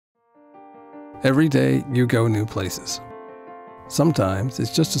Every day, you go new places. Sometimes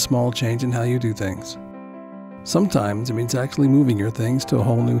it's just a small change in how you do things. Sometimes it means actually moving your things to a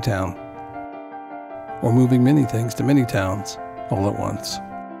whole new town, or moving many things to many towns all at once.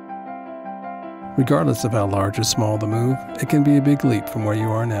 Regardless of how large or small the move, it can be a big leap from where you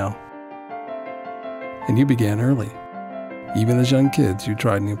are now. And you began early. Even as young kids, you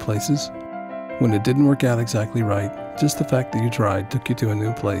tried new places. When it didn't work out exactly right, just the fact that you tried took you to a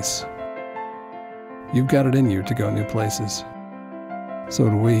new place. You've got it in you to go new places. So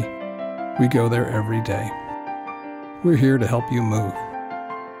do we. We go there every day. We're here to help you move.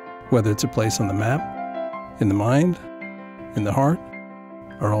 Whether it's a place on the map, in the mind, in the heart,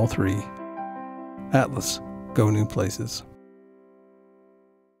 or all three. Atlas, go new places.